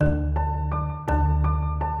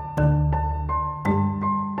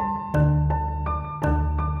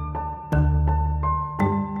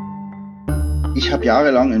Ich habe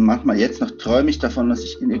jahrelang und manchmal jetzt noch träume ich davon, dass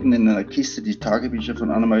ich in irgendeiner Kiste die Tagebücher von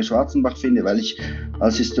Annemarie Schwarzenbach finde, weil ich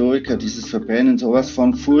als Historiker dieses Verbrennen sowas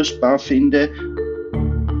von furchtbar finde.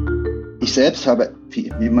 Ich selbst habe,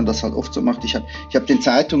 wie man das halt oft so macht, ich hab den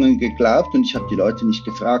Zeitungen geglaubt und ich habe die Leute nicht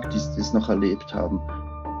gefragt, die es noch erlebt haben.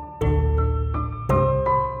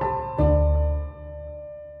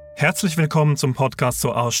 Herzlich willkommen zum Podcast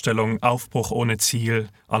zur Ausstellung Aufbruch ohne Ziel,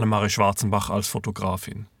 Annemarie Schwarzenbach als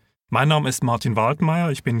Fotografin. Mein Name ist Martin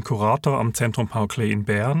Waldmeier, ich bin Kurator am Zentrum Paul Klee in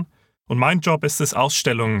Bern und mein Job ist es,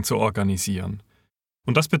 Ausstellungen zu organisieren.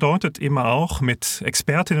 Und das bedeutet immer auch, mit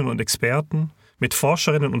Expertinnen und Experten, mit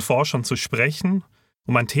Forscherinnen und Forschern zu sprechen,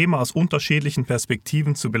 um ein Thema aus unterschiedlichen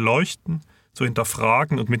Perspektiven zu beleuchten, zu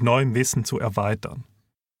hinterfragen und mit neuem Wissen zu erweitern.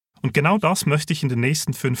 Und genau das möchte ich in den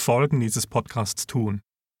nächsten 5 Folgen dieses Podcasts tun.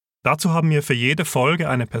 Dazu haben wir für jede Folge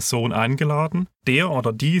eine Person eingeladen, der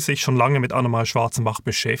oder die sich schon lange mit Annemarie Schwarzenbach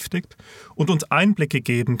beschäftigt und uns Einblicke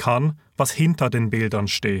geben kann, was hinter den Bildern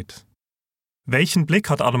steht. Welchen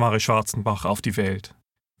Blick hat Annemarie Schwarzenbach auf die Welt?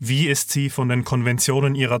 Wie ist sie von den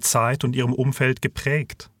Konventionen ihrer Zeit und ihrem Umfeld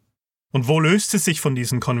geprägt? Und wo löst sie sich von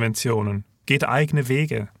diesen Konventionen, geht eigene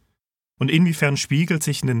Wege? Und inwiefern spiegelt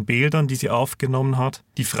sich in den Bildern, die sie aufgenommen hat,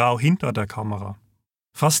 die Frau hinter der Kamera?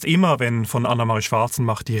 Fast immer, wenn von Annemarie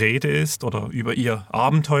Schwarzenbach die Rede ist oder über ihr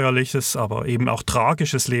abenteuerliches, aber eben auch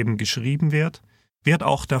tragisches Leben geschrieben wird, wird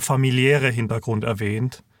auch der familiäre Hintergrund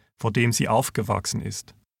erwähnt, vor dem sie aufgewachsen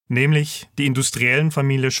ist. Nämlich die industriellen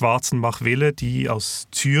Familie Schwarzenbach-Wille, die aus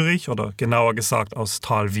Zürich oder genauer gesagt aus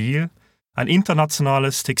Thalwil, ein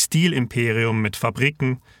internationales Textilimperium mit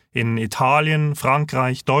Fabriken in Italien,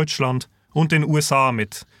 Frankreich, Deutschland und den USA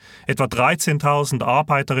mit etwa 13.000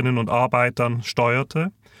 Arbeiterinnen und Arbeitern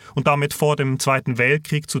steuerte und damit vor dem Zweiten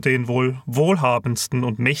Weltkrieg zu den wohl wohlhabendsten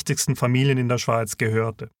und mächtigsten Familien in der Schweiz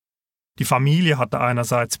gehörte. Die Familie hatte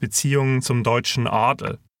einerseits Beziehungen zum deutschen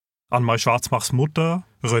Adel. Annemarie Schwarzenbachs Mutter,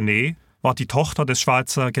 Renée, war die Tochter des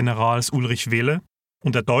Schweizer Generals Ulrich Wille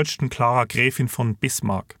und der deutschen Clara Gräfin von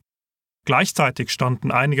Bismarck. Gleichzeitig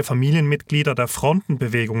standen einige Familienmitglieder der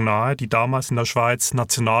Frontenbewegung nahe, die damals in der Schweiz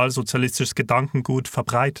nationalsozialistisches Gedankengut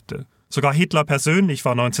verbreitete. Sogar Hitler persönlich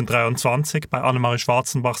war 1923 bei Annemarie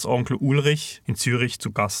Schwarzenbachs Onkel Ulrich in Zürich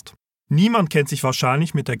zu Gast. Niemand kennt sich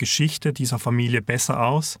wahrscheinlich mit der Geschichte dieser Familie besser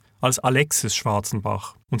aus als Alexis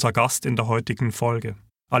Schwarzenbach, unser Gast in der heutigen Folge.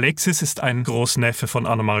 Alexis ist ein Großneffe von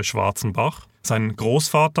Annemarie Schwarzenbach. Sein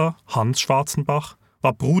Großvater, Hans Schwarzenbach,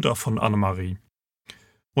 war Bruder von Annemarie.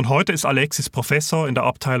 Und heute ist Alexis Professor in der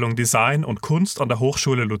Abteilung Design und Kunst an der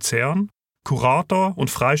Hochschule Luzern, Kurator und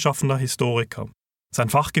freischaffender Historiker. Sein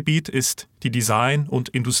Fachgebiet ist die Design- und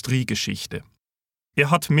Industriegeschichte.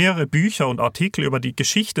 Er hat mehrere Bücher und Artikel über die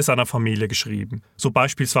Geschichte seiner Familie geschrieben, so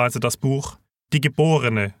beispielsweise das Buch Die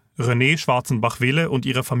Geborene, Renée Schwarzenbach-Wille und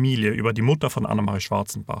ihre Familie über die Mutter von Annemarie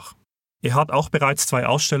Schwarzenbach. Er hat auch bereits 2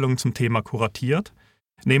 Ausstellungen zum Thema kuratiert,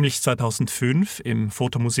 nämlich 2005 im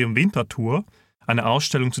Fotomuseum Winterthur, eine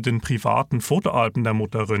Ausstellung zu den privaten Fotoalben der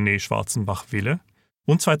Mutter Renée Schwarzenbach-Wille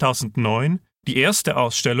und 2009 die erste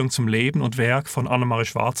Ausstellung zum Leben und Werk von Annemarie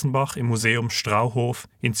Schwarzenbach im Museum Strauhof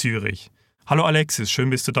in Zürich. Hallo Alexis, schön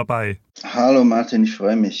bist du dabei. Hallo Martin, ich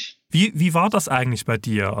freue mich. Wie war das eigentlich bei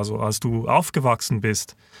dir, also als du aufgewachsen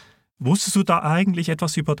bist? Wusstest du da eigentlich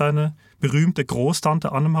etwas über deine berühmte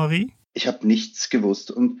Großtante Annemarie? Ich habe nichts gewusst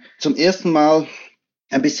und zum ersten Mal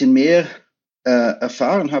ein bisschen mehr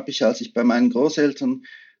erfahren habe ich, als ich bei meinen Großeltern,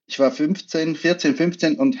 ich war 14,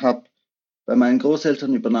 15 und habe bei meinen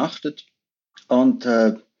Großeltern übernachtet und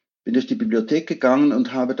bin durch die Bibliothek gegangen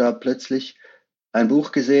und habe da plötzlich ein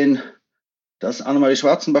Buch gesehen, das Annemarie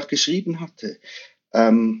Schwarzenbach geschrieben hatte.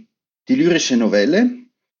 Die lyrische Novelle,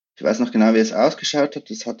 ich weiß noch genau, wie es ausgeschaut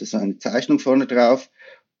hat, das hatte so eine Zeichnung vorne drauf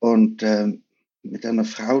und mit einer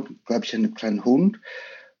Frau, glaube ich, einem kleinen Hund.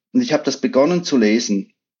 Und ich habe das begonnen zu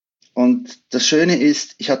lesen. Und das Schöne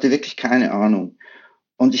ist, ich hatte wirklich keine Ahnung.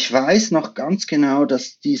 Und ich weiß noch ganz genau,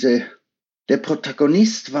 dass der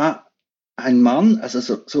Protagonist war ein Mann, also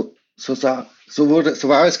so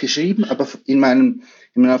war es geschrieben, aber in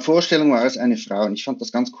meiner Vorstellung war es eine Frau. Und ich fand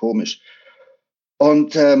das ganz komisch.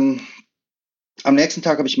 Und am nächsten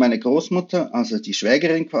Tag habe ich meine Großmutter, also die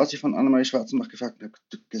Schwägerin quasi von Annemarie Schwarzenbach, gefragt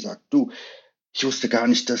und gesagt, du, ich wusste gar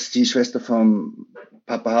nicht, dass die Schwester vom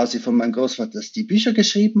Papa Hasi, von meinem Großvater, dass die Bücher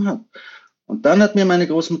geschrieben hat. Und dann hat mir meine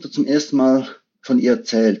Großmutter zum ersten Mal von ihr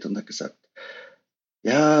erzählt und hat gesagt,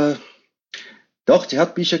 ja, doch, sie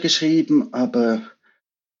hat Bücher geschrieben, aber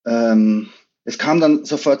es kam dann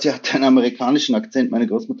sofort, sie hatte einen amerikanischen Akzent, meine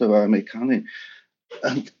Großmutter war Amerikanerin.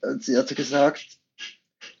 Und sie hat gesagt,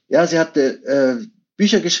 ja, sie hatte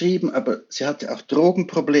Bücher geschrieben, aber sie hatte auch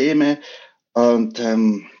Drogenprobleme und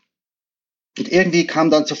Und irgendwie kam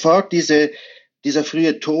dann sofort dieser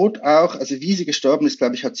frühe Tod auch, also wie sie gestorben ist,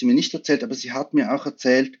 glaube ich, hat sie mir nicht erzählt, aber sie hat mir auch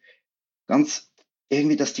erzählt, ganz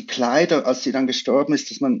irgendwie, dass die Kleider, als sie dann gestorben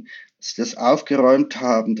ist, dass sie das aufgeräumt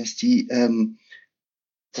haben, dass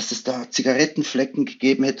es da Zigarettenflecken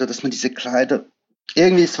gegeben hätte, dass man diese Kleider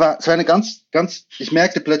irgendwie, es war eine ich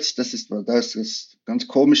merkte plötzlich, da ist was ganz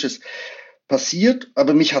Komisches passiert,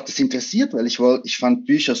 aber mich hat es interessiert, weil ich fand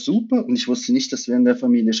Bücher super und ich wusste nicht, dass wir in der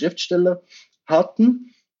Familie Schriftsteller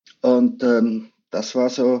hatten. Und das war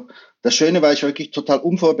so, das Schöne war, ich war wirklich total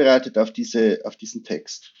unvorbereitet auf diesen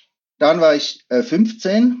Text. Dann war ich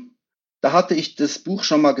 15, da hatte ich das Buch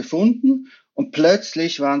schon mal gefunden und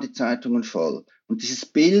plötzlich waren die Zeitungen voll. Und dieses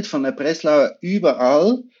Bild von der Breslauer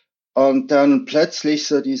überall und dann plötzlich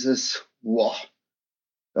so wow,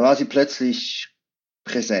 da war sie plötzlich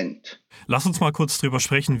präsent. Lass uns mal kurz drüber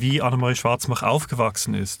sprechen, wie Annemarie Schwarzbach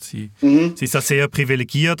aufgewachsen ist. Sie ist da sehr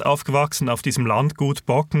privilegiert aufgewachsen auf diesem Landgut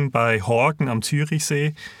Bocken bei Horgen am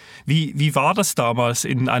Zürichsee. Wie war das damals,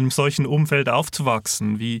 in einem solchen Umfeld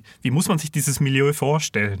aufzuwachsen? Wie muss man sich dieses Milieu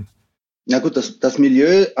vorstellen? Na gut, das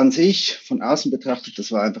Milieu an sich, von außen betrachtet,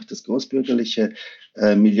 das war einfach das großbürgerliche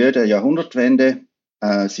Milieu der Jahrhundertwende.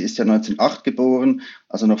 Sie ist ja 1908 geboren,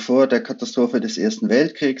 also noch vor der Katastrophe des Ersten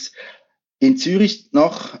Weltkriegs. In Zürich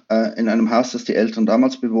noch, in einem Haus, das die Eltern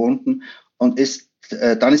damals bewohnten, und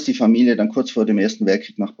dann ist die Familie dann kurz vor dem Ersten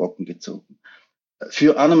Weltkrieg nach Bocken gezogen.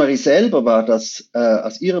 Für Annemarie selber war das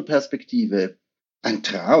aus ihrer Perspektive ein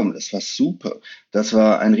Traum, das war super. Das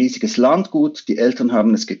war ein riesiges Landgut, die Eltern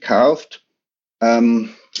haben es gekauft.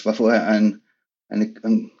 Es war vorher ein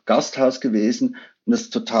Gasthaus gewesen und das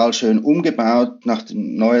ist total schön umgebaut nach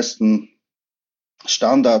den neuesten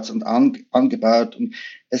Standards und angebaut. Und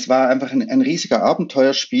es war einfach ein riesiger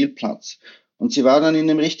Abenteuerspielplatz. Und sie war dann in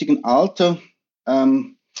dem richtigen Alter.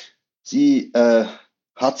 Sie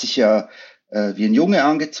hat sich ja wie ein Junge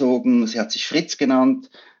angezogen, sie hat sich Fritz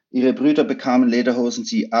genannt, ihre Brüder bekamen Lederhosen,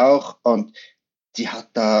 sie auch. Und sie hat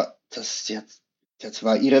das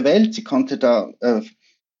war ihre Welt. Sie konnte da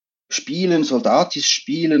spielen, Soldatisch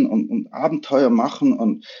spielen und Abenteuer machen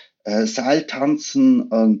und Seiltanzen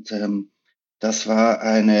und das war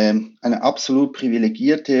eine absolut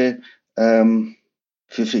privilegierte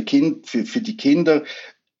für die Kinder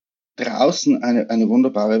draußen eine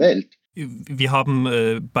wunderbare Welt. Wir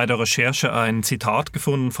haben bei der Recherche ein Zitat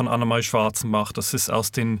gefunden von Annemarie Schwarzbach. Das ist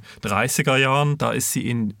aus den 30er Jahren. Da ist sie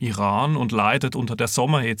in Iran und leidet unter der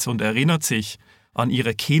Sommerhitze und erinnert sich an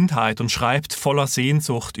ihre Kindheit und schreibt voller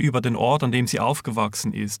Sehnsucht über den Ort, an dem sie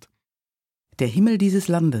aufgewachsen ist. Der Himmel dieses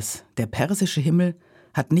Landes, der persische Himmel,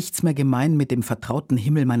 hat nichts mehr gemein mit dem vertrauten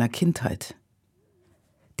Himmel meiner Kindheit.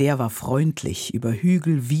 Der war freundlich, über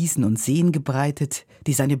Hügel, Wiesen und Seen gebreitet,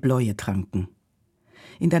 die seine Bläue tranken.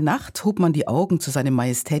 In der Nacht hob man die Augen zu seinem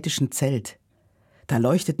majestätischen Zelt. Da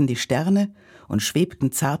leuchteten die Sterne und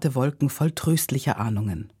schwebten zarte Wolken voll tröstlicher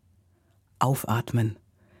Ahnungen. Aufatmen,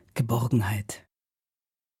 Geborgenheit.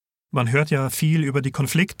 Man hört ja viel über die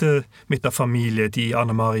Konflikte mit der Familie, die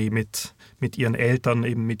Annemarie mit ihren Eltern,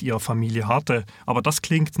 eben mit ihrer Familie hatte. Aber das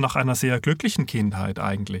klingt nach einer sehr glücklichen Kindheit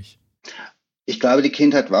eigentlich. Ich glaube, die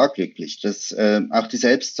Kindheit war glücklich. Auch die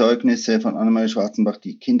Selbstzeugnisse von Annemarie Schwarzbach,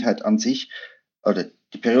 die Kindheit an sich, oder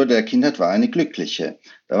die Periode der Kindheit war eine glückliche.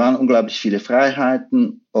 Da waren unglaublich viele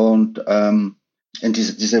Freiheiten und in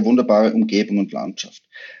diese wunderbare Umgebung und Landschaft.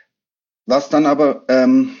 Was dann aber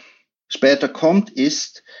später kommt,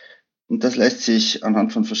 ist, und das lässt sich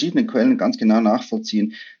anhand von verschiedenen Quellen ganz genau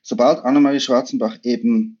nachvollziehen, sobald Annemarie Schwarzbach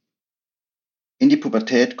eben in die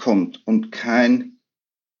Pubertät kommt und kein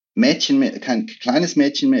kleines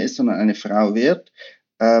Mädchen mehr ist, sondern eine Frau wird,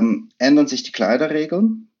 ändern sich die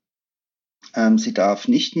Kleiderregeln. Sie darf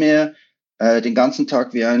nicht mehr den ganzen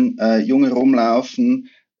Tag wie ein Junge rumlaufen.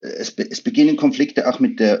 Es beginnen Konflikte auch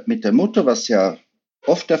mit der Mutter, was ja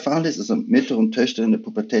oft der Fall ist. Also Mütter und Töchter in der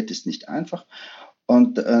Pubertät ist nicht einfach.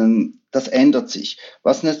 Und das ändert sich.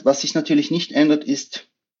 Was sich natürlich nicht ändert, ist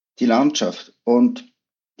die Landschaft. Und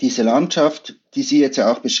diese Landschaft, die sie jetzt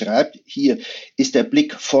ja auch beschreibt, hier ist der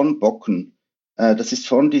Blick von Bocken. Das ist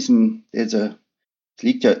von es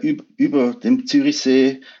liegt ja über dem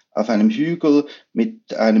Zürichsee auf einem Hügel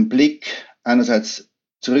mit einem Blick einerseits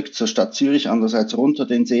zurück zur Stadt Zürich, andererseits runter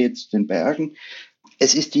den See zu den Bergen.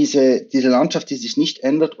 Es ist diese Landschaft, die sich nicht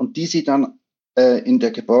ändert und die sie dann in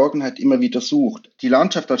der Geborgenheit immer wieder sucht. Die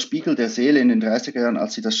Landschaft als Spiegel der Seele in den 30er Jahren,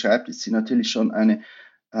 als sie das schreibt, ist sie natürlich schon eine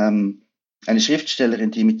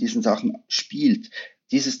Schriftstellerin, die mit diesen Sachen spielt.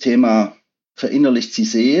 Dieses Thema verinnerlicht sie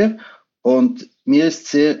sehr und mir ist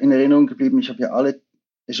sehr in Erinnerung geblieben, ich habe ja alle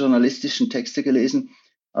journalistischen Texte gelesen,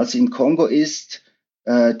 als sie im Kongo ist,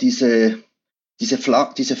 diese diese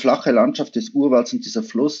flache Landschaft des Urwalds und dieser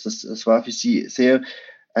Fluss, das war für sie sehr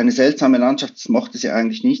eine seltsame Landschaft, das mochte sie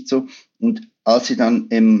eigentlich nicht so. Und als sie dann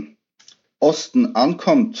im Osten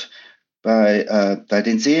ankommt, bei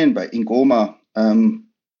den Seen, bei Ingoma,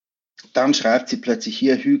 dann schreibt sie plötzlich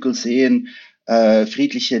hier Hügel, Seen,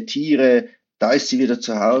 friedliche Tiere, da ist sie wieder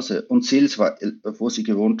zu Hause. Und Sils, wo sie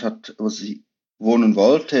gewohnt hat, wo sie wohnen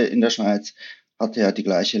wollte in der Schweiz, hatte ja die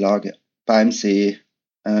gleiche Lage beim See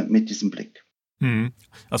mit diesem Blick.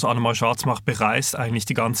 Also Annemarie Schwarzbach bereist eigentlich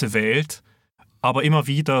die ganze Welt, aber immer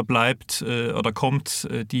wieder bleibt oder kommt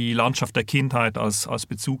die Landschaft der Kindheit als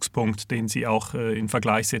Bezugspunkt, den sie auch in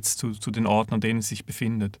Vergleich setzt zu den Orten, an denen sie sich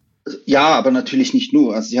befindet. Ja, aber natürlich nicht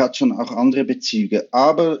nur. Also sie hat schon auch andere Bezüge.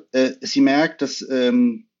 Aber sie merkt, dass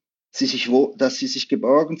sie sich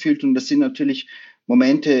geborgen fühlt. Und das sind natürlich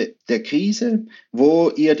Momente der Krise,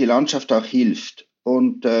 wo ihr die Landschaft auch hilft.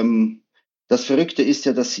 Und das Verrückte ist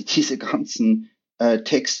ja, dass sie diese ganzen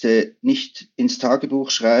Texte nicht ins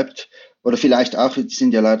Tagebuch schreibt. Oder vielleicht auch, die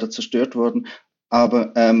sind ja leider zerstört worden.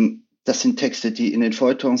 Aber das sind Texte, die in den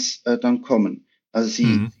Feuilletons dann kommen. Also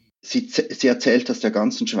sie erzählt aus der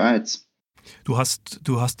ganzen Schweiz. Du hast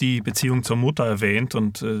die Beziehung zur Mutter erwähnt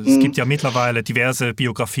und es gibt ja mittlerweile diverse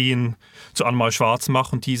Biografien zu Annemarie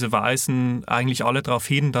Schwarzbach und diese weisen eigentlich alle darauf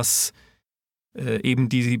hin, dass eben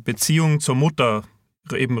die Beziehung zur Mutter,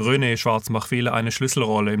 eben René Schwarzbach-Fehle, eine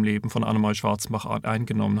Schlüsselrolle im Leben von Annemarie Schwarzbach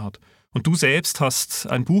eingenommen hat. Und du selbst hast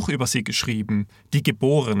ein Buch über sie geschrieben, Die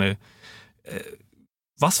Geborene.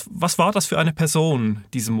 Was war das für eine Person,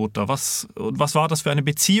 diese Mutter? Was war das für eine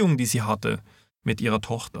Beziehung, die sie hatte mit ihrer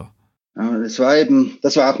Tochter? Das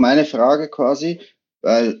war auch meine Frage quasi,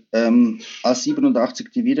 weil als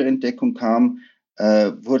 87 die Wiederentdeckung kam,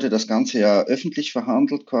 wurde das Ganze ja öffentlich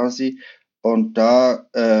verhandelt quasi. Und da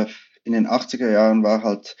in den 80er Jahren war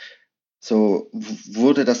halt so,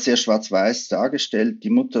 wurde das sehr schwarz-weiß dargestellt. Die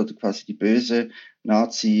Mutter, quasi die böse,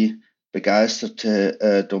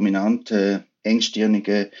 Nazi-begeisterte, dominante,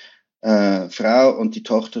 engstirnige Frau und die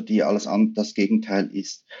Tochter, die alles das Gegenteil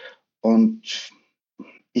ist. Und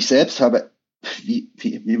ich selbst habe, wie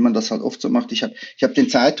man das halt oft so macht, ich hab den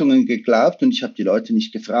Zeitungen geglaubt und ich habe die Leute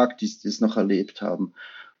nicht gefragt, die es noch erlebt haben.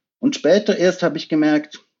 Und später erst habe ich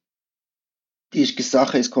gemerkt, die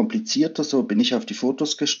Sache ist komplizierter, so bin ich auf die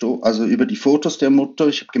Fotos gestoßen, also über die Fotos der Mutter.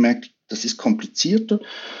 Ich habe gemerkt, das ist komplizierter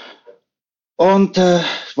und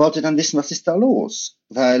wollte dann wissen, was ist da los,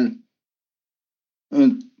 weil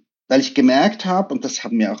ich gemerkt habe, und das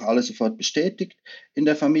haben mir auch alle sofort bestätigt in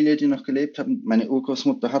der Familie, die noch gelebt haben, meine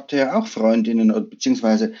Urgroßmutter hatte ja auch Freundinnen, oder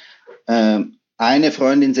beziehungsweise eine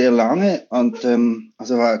Freundin sehr lange und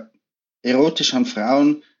also war erotisch an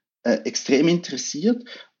Frauen extrem interessiert.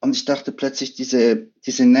 Und ich dachte plötzlich,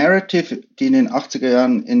 diese Narrative, die in den 80er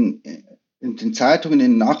Jahren in den Zeitungen,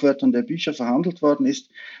 in den Nachwörtern der Bücher verhandelt worden ist,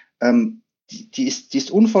 die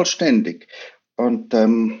ist unvollständig. Und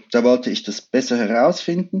da wollte ich das besser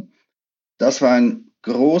herausfinden. Das war ein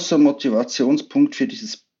großer Motivationspunkt für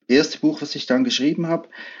dieses erste Buch, was ich dann geschrieben habe.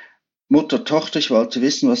 Mutter, Tochter, ich wollte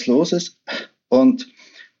wissen, was los ist. Und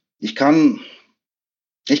ich kann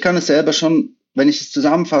es selber schon, wenn ich es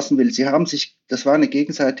zusammenfassen will, das war eine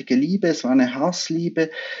gegenseitige Liebe, es war eine Hassliebe,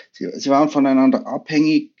 sie waren voneinander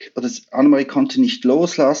abhängig, oder Annemarie konnte nicht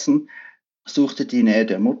loslassen, suchte die Nähe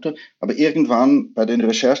der Mutter, aber irgendwann bei den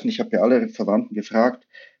Recherchen, ich habe ja alle Verwandten gefragt,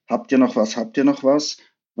 habt ihr noch was?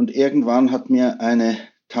 Und irgendwann hat mir eine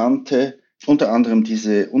Tante, unter anderem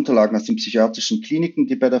diese Unterlagen aus den psychiatrischen Kliniken,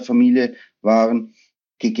 die bei der Familie waren,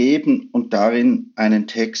 gegeben und darin einen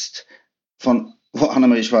Text wo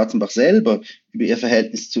Annemarie Schwarzbach selber über ihr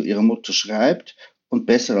Verhältnis zu ihrer Mutter schreibt, und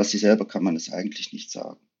besser als sie selber kann man es eigentlich nicht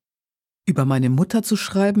sagen. Über meine Mutter zu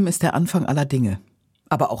schreiben ist der Anfang aller Dinge,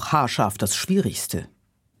 aber auch haarscharf das Schwierigste.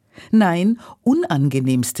 Nein,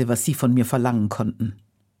 unangenehmste, was sie von mir verlangen konnten.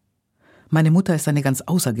 Meine Mutter ist eine ganz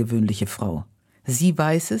außergewöhnliche Frau. Sie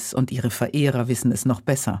weiß es und ihre Verehrer wissen es noch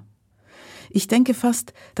besser. Ich denke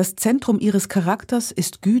fast, das Zentrum ihres Charakters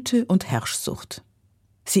ist Güte und Herrschsucht.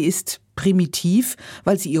 Sie ist primitiv,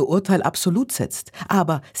 weil sie ihr Urteil absolut setzt,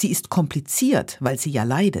 aber sie ist kompliziert, weil sie ja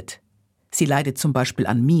leidet. Sie leidet zum Beispiel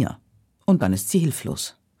an mir und dann ist sie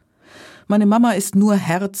hilflos. Meine Mama ist nur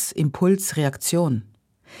Herz, Impuls, Reaktion.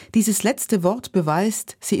 Dieses letzte Wort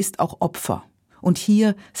beweist, sie ist auch Opfer. Und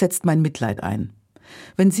hier setzt mein Mitleid ein.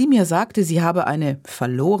 Wenn sie mir sagte, sie habe eine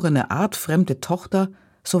verlorene, artfremde Tochter,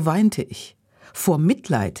 so weinte ich. Vor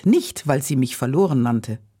Mitleid, nicht, weil sie mich verloren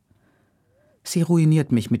nannte. Sie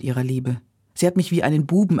ruiniert mich mit ihrer Liebe. Sie hat mich wie einen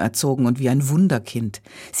Buben erzogen und wie ein Wunderkind.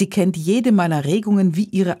 Sie kennt jede meiner Regungen wie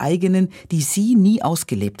ihre eigenen, die sie nie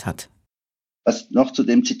ausgelebt hat. Was noch zu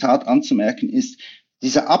dem Zitat anzumerken ist,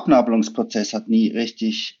 dieser Abnabelungsprozess hat nie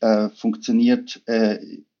richtig funktioniert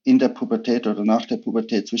in der Pubertät oder nach der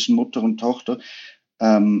Pubertät zwischen Mutter und Tochter.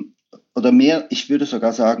 Oder mehr, ich würde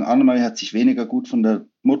sogar sagen, Annemarie hat sich weniger gut von der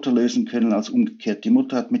Mutter lösen können als umgekehrt. Die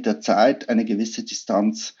Mutter hat mit der Zeit eine gewisse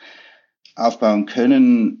Distanz aufbauen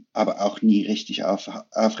können, aber auch nie richtig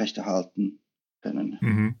aufrechterhalten können.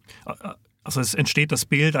 Mhm. Also es entsteht das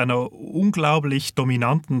Bild einer unglaublich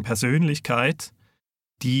dominanten Persönlichkeit,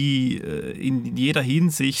 die in jeder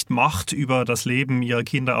Hinsicht Macht über das Leben ihrer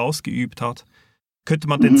Kinder ausgeübt hat. Könnte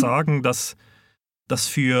man denn sagen, dass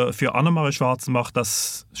für Annemarie Schwarzenbach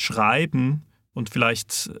das Schreiben und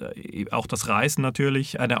vielleicht auch das Reisen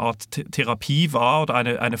natürlich eine Art Therapie war oder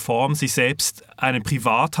eine Form, sich selbst eine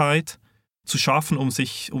Privatheit zu schaffen, um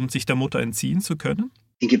sich der Mutter entziehen zu können?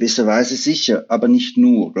 In gewisser Weise sicher, aber nicht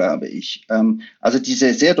nur, glaube ich. Also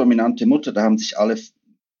diese sehr dominante Mutter, da haben sich alle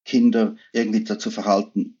Kinder irgendwie dazu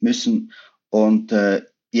verhalten müssen und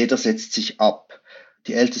jeder setzt sich ab.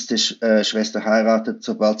 Die älteste Schwester heiratet,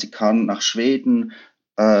 sobald sie kann, nach Schweden.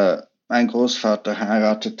 Mein Großvater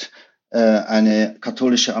heiratet eine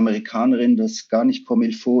katholische Amerikanerin, das gar nicht comme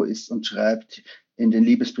il faut ist und schreibt in den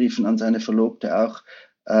Liebesbriefen an seine Verlobte auch,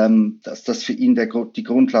 dass das für ihn die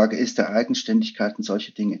Grundlage ist der Eigenständigkeit und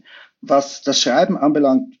solche Dinge. Was das Schreiben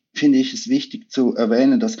anbelangt, finde ich es wichtig zu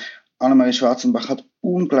erwähnen, dass Annemarie Schwarzenbach halt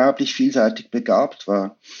unglaublich vielseitig begabt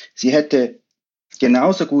war. Sie hätte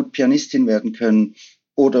genauso gut Pianistin werden können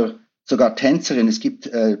oder sogar Tänzerin. Es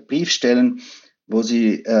gibt Briefstellen, wo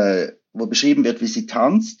beschrieben wird, wie sie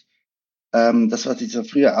tanzt. Das war dieser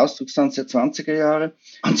frühe Ausdruckstanz der 20er Jahre.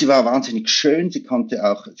 Und sie war wahnsinnig schön, sie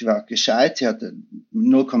war gescheit, sie hatte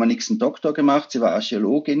 0,nix einen Doktor gemacht, sie war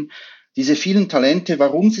Archäologin. Diese vielen Talente,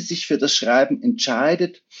 warum sie sich für das Schreiben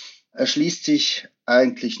entscheidet, erschließt sich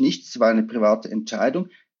eigentlich nicht. Es war eine private Entscheidung.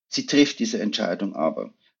 Sie trifft diese Entscheidung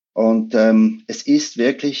aber. Und es ist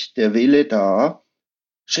wirklich der Wille da,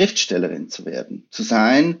 Schriftstellerin zu werden, zu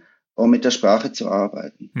sein und mit der Sprache zu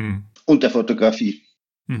arbeiten und der Fotografie.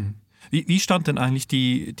 Wie stand denn eigentlich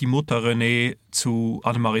die Mutter Renée zu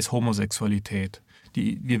Annemaries Homosexualität?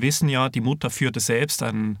 Wir wissen ja, die Mutter führte selbst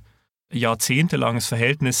ein jahrzehntelanges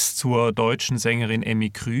Verhältnis zur deutschen Sängerin Emmy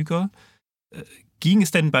Krüger. Ging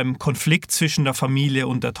es denn beim Konflikt zwischen der Familie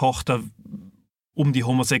und der Tochter um die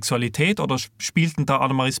Homosexualität oder spielten da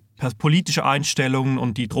Annemaries politische Einstellungen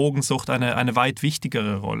und die Drogensucht eine weit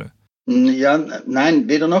wichtigere Rolle? Ja, nein,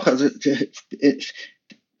 weder noch. Also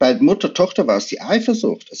bei Mutter-Tochter war es die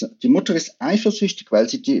Eifersucht. Also die Mutter ist eifersüchtig, weil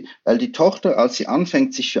die Tochter, als sie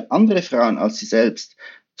anfängt, sich für andere Frauen als sie selbst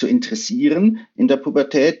zu interessieren, in der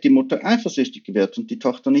Pubertät die Mutter eifersüchtig wird und die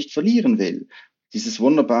Tochter nicht verlieren will. Dieses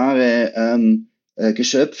wunderbare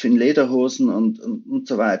Geschöpf in Lederhosen und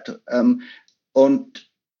so weiter. Und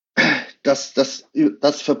das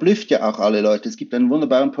verblüfft ja auch alle Leute. Es gibt einen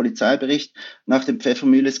wunderbaren Polizeibericht nach dem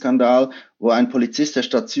Pfeffermühle-Skandal, wo ein Polizist der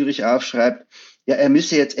Stadt Zürich aufschreibt, ja, er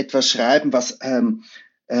müsse jetzt etwas schreiben, was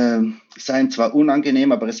sei ihm zwar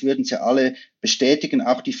unangenehm, aber es würden sie alle bestätigen,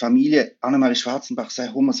 auch die Familie, Annemarie Schwarzenbach sei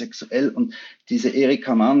homosexuell und diese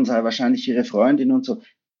Erika Mann sei wahrscheinlich ihre Freundin und so.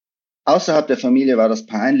 Außerhalb der Familie war das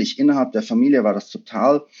peinlich, innerhalb der Familie war das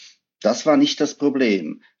das war nicht das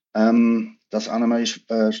Problem. Dass Annemarie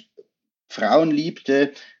Frauen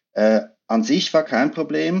liebte, an sich war kein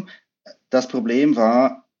Problem. Das Problem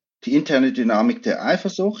war die interne Dynamik der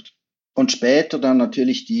Eifersucht und später dann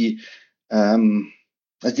natürlich die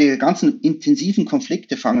ganzen intensiven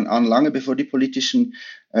Konflikte fangen an, lange bevor die politischen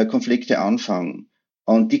Konflikte anfangen.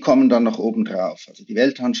 Und die kommen dann noch oben drauf. Also die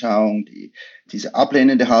Weltanschauung, diese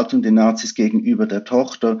ablehnende Haltung den Nazis gegenüber der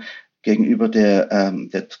Tochter, gegenüber der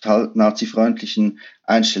total nazifreundlichen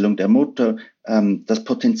Einstellung der Mutter, das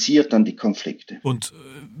potenziert dann die Konflikte. Und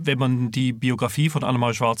wenn man die Biografie von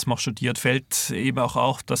Annemarie Schwarzenbach studiert, fällt eben auch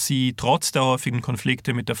auf, dass sie trotz der häufigen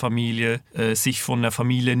Konflikte mit der Familie sich von der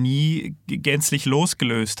Familie nie gänzlich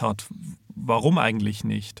losgelöst hat. Warum eigentlich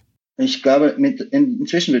nicht? Ich glaube,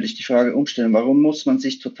 inzwischen würde ich die Frage umstellen, warum muss man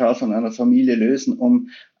sich total von einer Familie lösen, um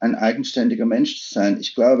ein eigenständiger Mensch zu sein?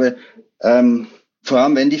 Ich glaube, vor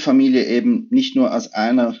allem wenn die Familie eben nicht nur aus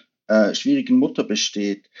einer schwierigen Mutter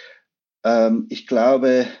besteht, ich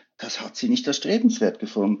glaube, das hat sie nicht erstrebenswert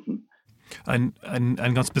gefunden. Ein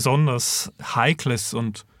ganz besonders heikles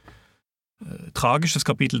und tragisches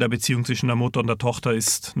Kapitel der Beziehung zwischen der Mutter und der Tochter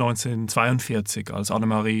ist 1942, als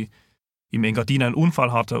Annemarie im Engadin einen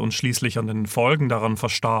Unfall hatte und schließlich an den Folgen daran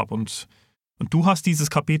verstarb. Und du hast dieses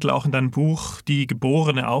Kapitel auch in deinem Buch Die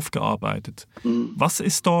Geborene aufgearbeitet. Was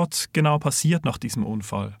ist dort genau passiert nach diesem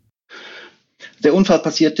Unfall? Der Unfall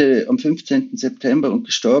passierte am 15. September und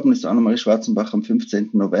gestorben ist Annemarie Schwarzenbach am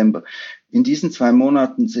 15. November. In diesen 2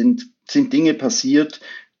 Monaten sind sind Dinge passiert,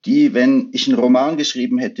 die, wenn ich einen Roman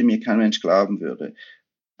geschrieben hätte, mir kein Mensch glauben würde.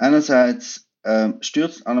 Einerseits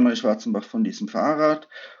stürzt Annemarie Schwarzenbach von diesem Fahrrad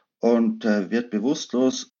und wird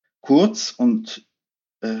bewusstlos kurz und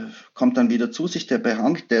kommt dann wieder zu sich.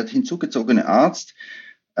 Der hinzugezogene Arzt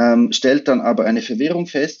stellt dann aber eine Verwirrung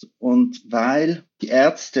fest, und weil die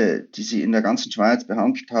Ärzte, die sie in der ganzen Schweiz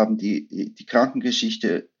behandelt haben, die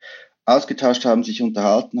Krankengeschichte ausgetauscht haben, sich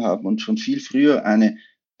unterhalten haben und schon viel früher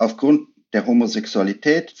aufgrund der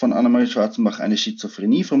Homosexualität von Annemarie Schwarzenbach eine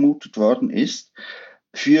Schizophrenie vermutet worden ist,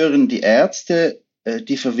 führen die Ärzte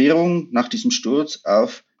die Verwirrung nach diesem Sturz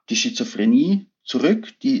auf die Schizophrenie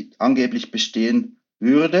zurück, die angeblich bestehen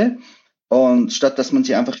würde. Und statt dass man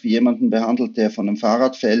sie einfach wie jemanden behandelt, der von einem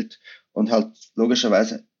Fahrrad fällt und halt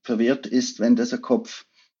logischerweise verwirrt ist, wenn dieser Kopf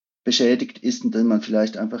beschädigt ist und den man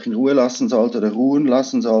vielleicht einfach in Ruhe lassen sollte oder ruhen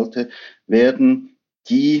lassen sollte, werden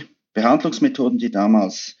die Behandlungsmethoden, die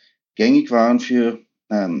damals gängig waren für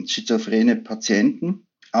schizophrene Patienten,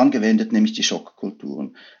 angewendet, nämlich die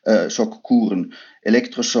Schockkuren,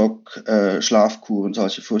 Elektroschock, Schlafkuren,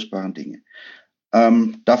 solche furchtbaren Dinge.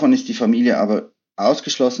 Davon ist die Familie aber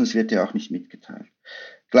ausgeschlossen, es wird ja auch nicht mitgeteilt.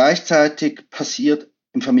 Gleichzeitig passiert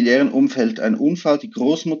im familiären Umfeld ein Unfall, die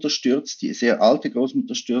Großmutter stürzt, die sehr alte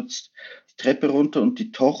Großmutter stürzt die Treppe runter und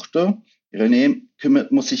die Tochter, René,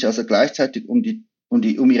 muss sich also gleichzeitig um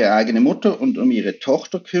ihre eigene Mutter und um ihre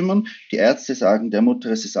Tochter kümmern. Die Ärzte sagen der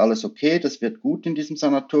Mutter, es ist alles okay, das wird gut in diesem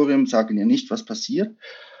Sanatorium, sagen ihr nicht, was passiert.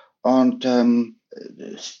 Und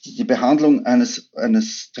die Behandlung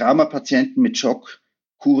eines Traumapatienten mit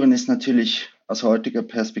Schockkuren ist natürlich aus heutiger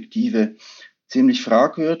Perspektive ziemlich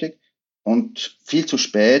fragwürdig, und viel zu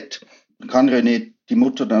spät kann René, die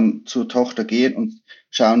Mutter, dann zur Tochter gehen und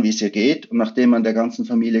schauen, wie es ihr geht. Und nachdem man der ganzen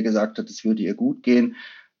Familie gesagt hat, es würde ihr gut gehen,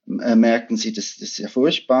 merken sie, das ist ja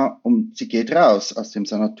furchtbar, und sie geht raus aus dem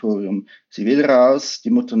Sanatorium. Sie will raus,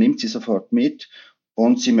 die Mutter nimmt sie sofort mit,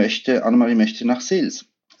 und Annemarie möchte nach Sils.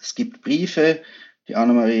 Es gibt Briefe, die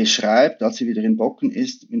Annemarie schreibt, als sie wieder in Bocken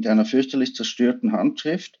ist, mit einer fürchterlich zerstörten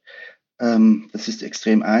Handschrift. Das ist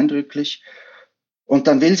extrem eindrücklich. Und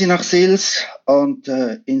dann will sie nach Sils, und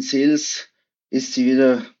in Sils ist sie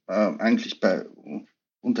wieder eigentlich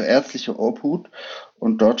unter ärztlicher Obhut,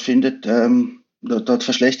 und dort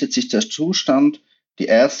verschlechtert sich der Zustand. Die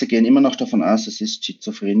Ärzte gehen immer noch davon aus, es ist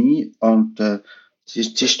Schizophrenie, und sie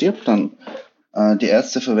stirbt dann. Die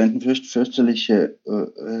Ärzte verwenden fürchterliche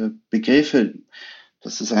Begriffe,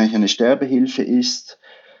 dass es eigentlich eine Sterbehilfe ist.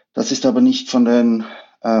 Das ist aber nicht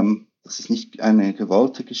das ist nicht eine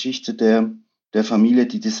gewollte Geschichte der Familie,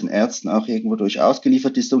 die diesen Ärzten auch irgendwo durch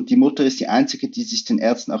ausgeliefert ist. Und die Mutter ist die einzige, die sich den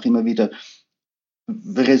Ärzten auch immer wieder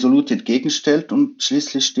resolut entgegenstellt, und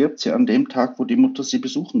schließlich stirbt sie an dem Tag, wo die Mutter sie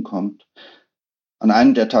besuchen kommt. An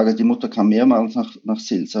einem der Tage, die Mutter kam mehrmals nach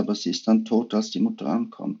Sils, aber sie ist dann tot, als die Mutter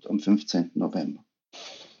ankommt, am 15. November.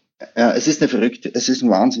 Ja, es ist eine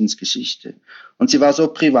Wahnsinnsgeschichte. Und sie war so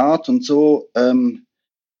privat und so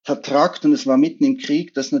vertrackt, und es war mitten im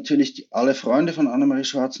Krieg, dass natürlich alle Freunde von Annemarie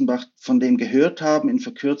Schwarzenbach von dem gehört haben in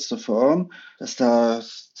verkürzter Form,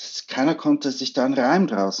 keiner konnte sich da einen Reim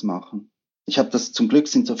draus machen. Zum Glück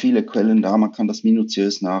sind so viele Quellen da, man kann das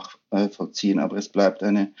minutiös nachvollziehen, aber es bleibt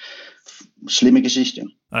eine schlimme Geschichte.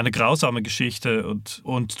 Eine grausame Geschichte,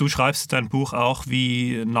 und du schreibst dein Buch auch,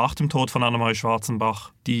 wie nach dem Tod von Annemarie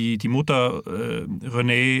Schwarzenbach die Mutter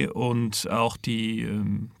René und auch die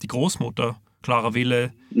Großmutter Clara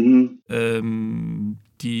Wille,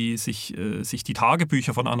 die sich die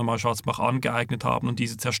Tagebücher von Annemarie Schwarzenbach angeeignet haben und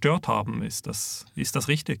diese zerstört haben. Ist das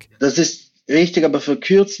richtig? Das ist richtig, aber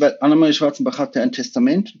verkürzt, weil Annemarie Schwarzenbach hatte ein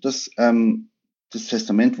Testament. Das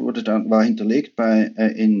Testament war hinterlegt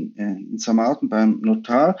in Samarten beim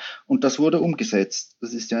Notar, und das wurde umgesetzt.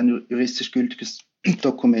 Das ist ja ein juristisch gültiges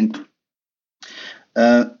Dokument.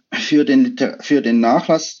 Für den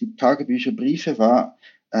Nachlass, die Tagebücher, Briefe, war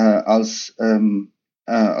als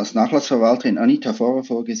Nachlassverwalterin Anita Vorer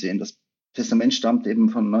vorgesehen. Das Testament stammt eben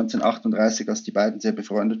von 1938, als die beiden sehr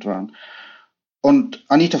befreundet waren. Und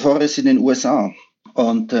Anita Vorer ist in den USA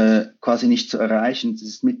und quasi nicht zu erreichen. Sie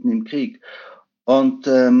ist mitten im Krieg. Und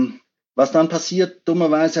was dann passiert,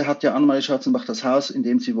 dummerweise hat ja Annemarie Schwarzenbach das Haus, in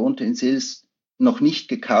dem sie wohnte, in Sils, noch nicht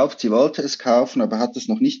gekauft. Sie wollte es kaufen, aber hat es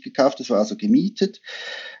noch nicht gekauft. Es war also gemietet.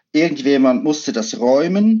 Irgendjemand musste das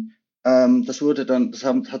räumen. Das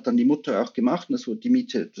hat dann die Mutter auch gemacht, und das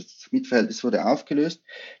Mietverhältnis wurde aufgelöst.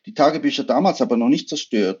 Die Tagebücher damals aber noch nicht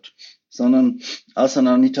zerstört, sondern als dann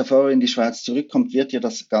Anita Vorer in die Schweiz zurückkommt, wird ihr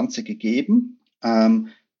das Ganze gegeben.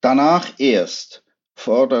 Danach erst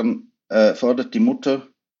fordert die Mutter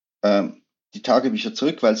die Tagebücher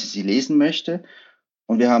zurück, weil sie lesen möchte.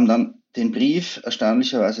 Und wir haben dann den Brief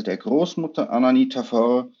erstaunlicherweise der Großmutter an Anita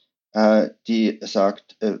Vorer, die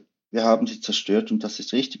sagt, wir haben sie zerstört und das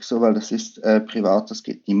ist richtig so, weil das ist privat, das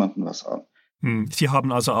geht niemandem was an. Sie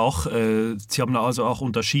haben also auch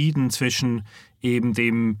unterschieden zwischen eben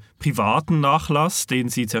dem privaten Nachlass, den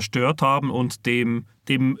Sie zerstört haben, und dem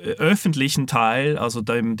öffentlichen Teil, also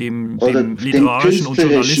dem literarischen und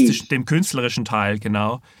journalistischen, dem künstlerischen Teil,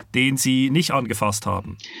 genau, den Sie nicht angefasst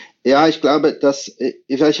haben. Ja, ich glaube,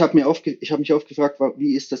 ich habe mich oft gefragt,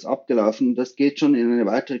 wie ist das abgelaufen? Das geht schon in eine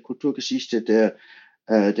weitere Kulturgeschichte der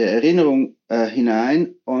Erinnerung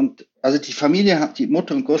hinein. Und also die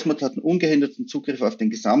Mutter und Großmutter hatten ungehinderten Zugriff auf den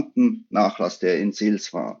gesamten Nachlass, der in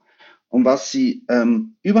Sils war. Und was sie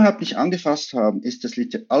überhaupt nicht angefasst haben, ist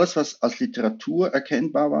alles, was als Literatur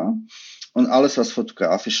erkennbar war und alles, was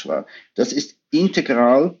fotografisch war. Das ist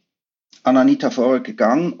integral an Anita Vorer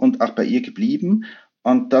gegangen und auch bei ihr geblieben.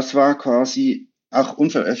 Und das war quasi auch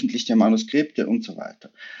unveröffentlichte Manuskripte und so weiter.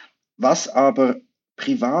 Was aber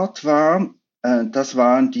privat war, das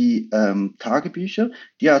waren die Tagebücher.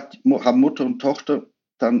 Die haben Mutter und Tochter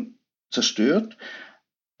dann zerstört.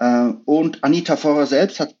 Und Anita Vorer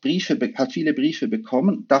selbst hat viele Briefe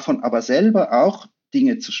bekommen, davon aber selber auch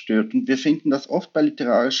Dinge zerstört. Und wir finden das oft bei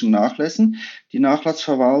literarischen Nachlässen. Die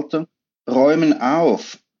Nachlassverwalter räumen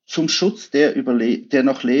auf zum Schutz der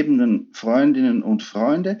noch lebenden Freundinnen und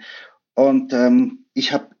Freunde. Und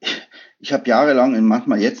ich habe jahrelang, und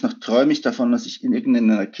manchmal jetzt noch, träume ich davon, dass ich in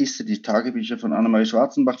irgendeiner Kiste die Tagebücher von Annemarie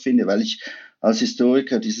Schwarzenbach finde, weil ich als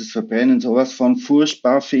Historiker dieses Verbrennen sowas von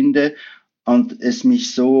furchtbar finde und es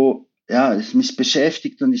mich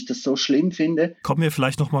beschäftigt und ich das so schlimm finde. Kommen wir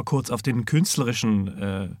vielleicht noch mal kurz auf den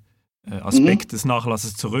künstlerischen Aspekt des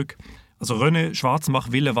Nachlasses zurück. Also René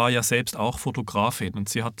Schwarzenbach-Wille war ja selbst auch Fotografin und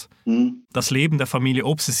sie hat das Leben der Familie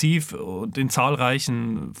obsessiv und in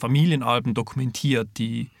zahlreichen Familienalben dokumentiert,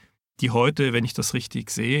 die heute, wenn ich das richtig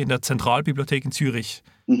sehe, in der Zentralbibliothek in Zürich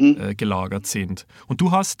gelagert sind. Und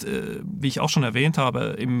du hast, wie ich auch schon erwähnt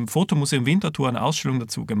habe, im Fotomuseum Winterthur eine Ausstellung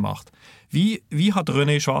dazu gemacht. Wie hat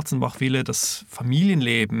René Schwarzenbach-Wille das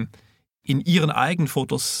Familienleben in ihren eigenen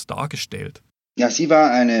Fotos dargestellt? Ja, sie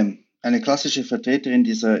war eine klassische Vertreterin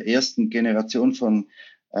dieser ersten Generation von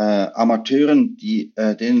Amateuren,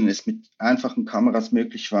 denen es mit einfachen Kameras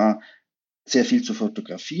möglich war, sehr viel zu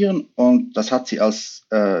fotografieren. Und das hat sie als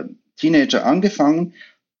Teenager angefangen.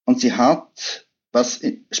 Und sie hat, was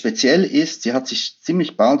speziell ist, sie hat sich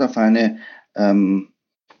ziemlich bald auf ein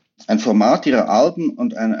Format ihrer Alben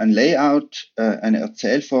und ein Layout, eine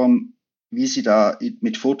Erzählform, wie sie da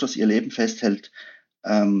mit Fotos ihr Leben festhält,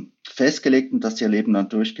 festgelegt und das ihr Leben dann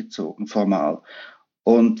durchgezogen, formal.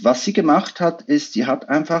 Und was sie gemacht hat, ist, sie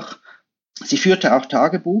führte auch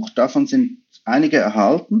Tagebuch, davon sind einige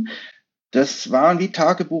erhalten. Das waren wie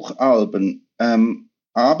Tagebuchalben,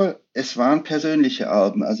 aber es waren persönliche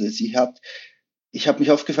Alben. Also ich habe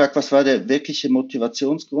mich oft gefragt, was war der wirkliche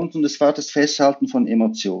Motivationsgrund, und es war das Festhalten von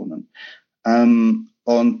Emotionen.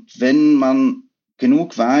 Und wenn man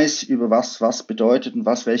genug weiß über was bedeutet und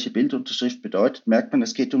welche Bildunterschrift bedeutet, merkt man,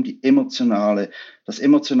 es geht um das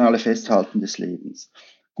emotionale Festhalten des Lebens.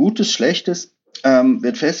 Gutes, Schlechtes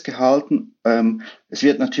wird festgehalten. Es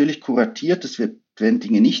wird natürlich kuratiert, werden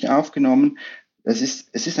Dinge nicht aufgenommen. Es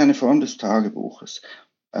ist eine Form des Tagebuches.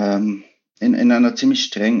 In einem ziemlich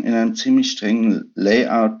strengen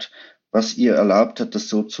Layout, was ihr erlaubt hat, das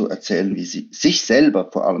so zu erzählen, wie sie sich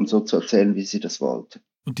selber vor allem so zu erzählen, wie sie das wollte.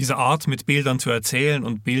 Und diese Art, mit Bildern zu erzählen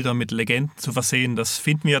und Bilder mit Legenden zu versehen, das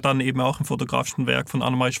finden wir dann eben auch im fotografischen Werk von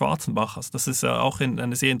Annemarie Schwarzenbach. Also das ist ja auch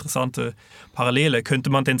eine sehr interessante Parallele.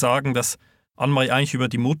 Könnte man denn sagen, dass Annemarie eigentlich über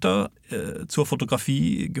die Mutter zur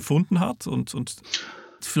Fotografie gefunden hat und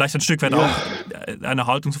vielleicht ein Stück weit auch eine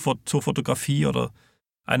Haltung zur Fotografie oder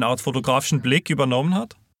eine Art fotografischen Blick übernommen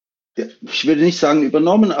hat? Ja, ich würde nicht sagen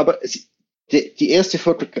übernommen, aber die erste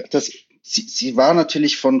sie war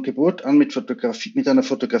natürlich von Geburt an mit einer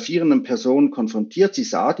fotografierenden Person konfrontiert. Sie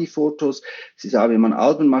sah die Fotos, sie sah, wie man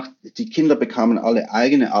Alben macht. Die Kinder bekamen alle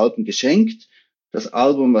eigene Alben geschenkt. Das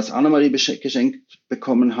Album, was Annemarie geschenkt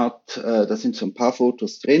bekommen hat, da sind so ein paar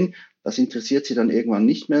Fotos drin. Das interessiert sie dann irgendwann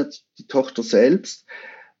nicht mehr, die Tochter selbst.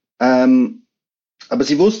 Aber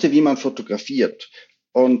sie wusste, wie man fotografiert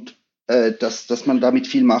und dass man damit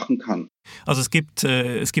viel machen kann. Also es gibt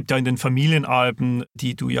ja in den Familienalben,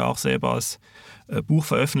 die du ja auch selber als Buch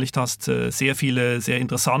veröffentlicht hast, sehr viele, sehr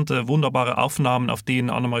interessante, wunderbare Aufnahmen, auf denen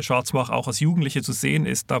Annemarie Schwarzenbach auch als Jugendliche zu sehen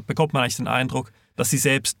ist. Da bekommt man eigentlich den Eindruck, dass sie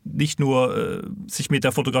selbst nicht nur sich mit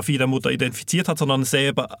der Fotografie der Mutter identifiziert hat, sondern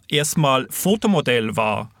selber erstmal Fotomodell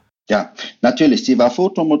war. Ja, natürlich. Sie war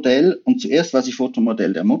Fotomodell und zuerst war sie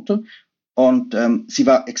Fotomodell der Mutter Und sie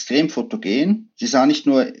war extrem fotogen. Sie sah nicht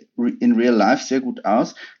nur in real life sehr gut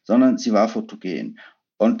aus, sondern sie war fotogen.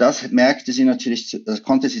 Und das merkte sie natürlich, das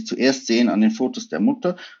konnte sie zuerst sehen an den Fotos der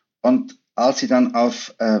Mutter. Und als sie dann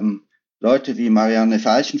auf Leute wie Marianne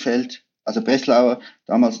Falchenfeld, also Breslauer,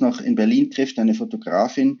 damals noch in Berlin trifft, eine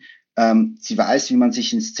Fotografin, sie weiß, wie man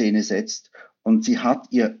sich in Szene setzt. Und sie hat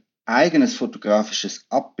ihr eigenes fotografisches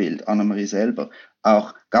Abbild, Annemarie selber,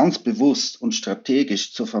 auch ganz bewusst und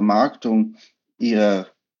strategisch zur Vermarktung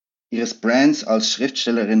ihres Brands als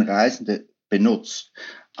Schriftstellerin Reisende benutzt.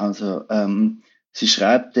 Also sie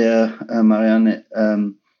schreibt der Marianne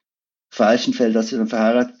Falchenfeld, dass sie dann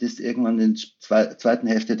verheiratet ist, irgendwann in der zweiten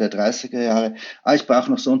Hälfte der 30er Jahre. Ich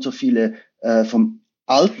brauche noch so und so viele vom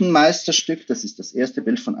alten Meisterstück, das ist das erste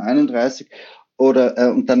Bild von 31,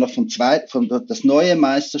 oder und dann noch von das neue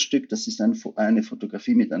Meisterstück, das ist eine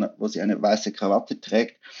Fotografie wo sie eine weiße Krawatte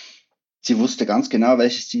trägt. Sie wusste ganz genau,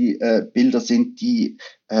 welche die Bilder sind, die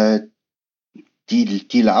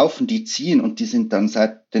laufen, die ziehen, und die sind dann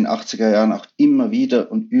seit den 80er Jahren auch immer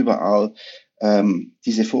wieder und überall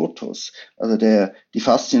diese Fotos. Also die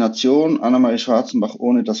Faszination Annemarie Schwarzenbach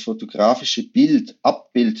ohne das fotografische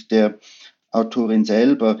Abbild der Autorin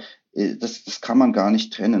selber, das kann man gar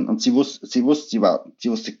nicht trennen. Und sie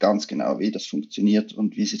wusste ganz genau, wie das funktioniert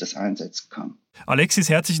und wie sie das einsetzen kann. Alexis,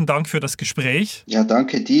 herzlichen Dank für das Gespräch. Ja,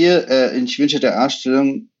 danke dir. Ich wünsche der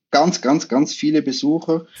Ausstellung ganz, ganz, ganz viele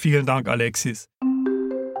Besucher. Vielen Dank, Alexis.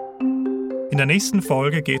 In der nächsten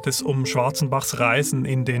Folge geht es um Schwarzenbachs Reisen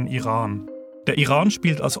in den Iran. Der Iran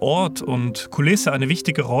spielt als Ort und Kulisse eine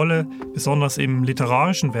wichtige Rolle, besonders im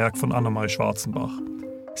literarischen Werk von Annemarie Schwarzenbach.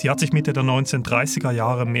 Sie hat sich Mitte der 1930er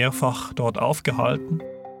Jahre mehrfach dort aufgehalten,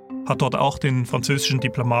 hat dort auch den französischen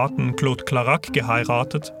Diplomaten Claude Clarac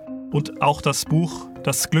geheiratet und auch das Buch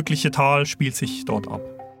Das glückliche Tal spielt sich dort ab.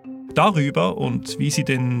 Darüber und wie sie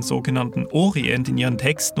den sogenannten Orient in ihren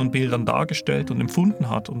Texten und Bildern dargestellt und empfunden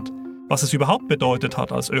hat und was es überhaupt bedeutet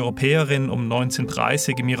hat, als Europäerin um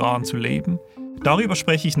 1930 im Iran zu leben, darüber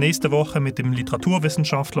spreche ich nächste Woche mit dem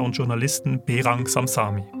Literaturwissenschaftler und Journalisten Berang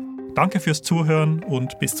Samsami. Danke fürs Zuhören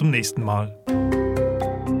und bis zum nächsten Mal.